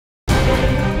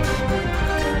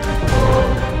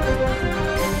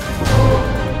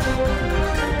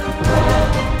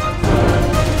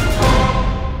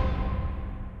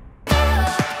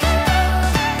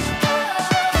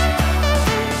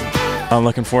I'm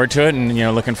looking forward to it, and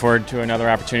looking forward to another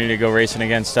opportunity to go racing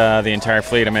against the entire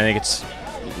fleet. I think it's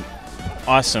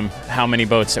awesome how many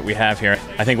boats that we have here.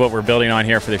 I think what we're building on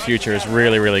here for the future is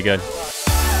really, really good.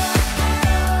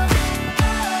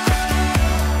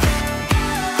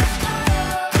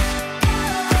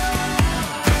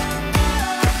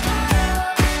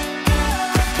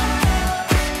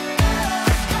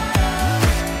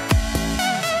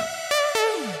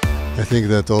 I think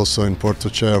that also in Porto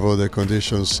Cervo the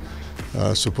conditions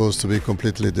are supposed to be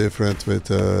completely different with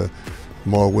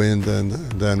more wind, and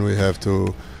then we have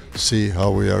to see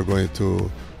how we are going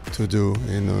to do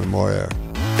in more air.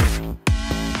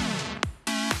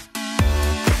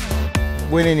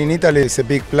 Winning in Italy is a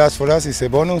big plus for us, it's a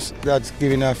bonus. That's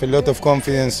giving us a lot of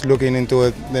confidence looking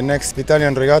into the next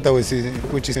Italian regatta,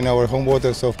 which is in our home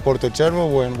waters of Porto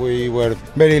Cervo, when we were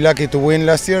very lucky to win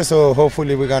last year, so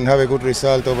hopefully we can have a good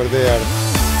result over there.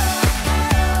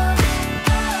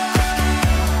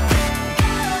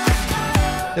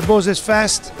 The boat is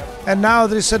fast, and now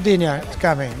there is Sardinia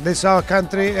coming. This is our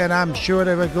country, and I'm sure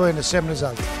they will go in the same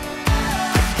result.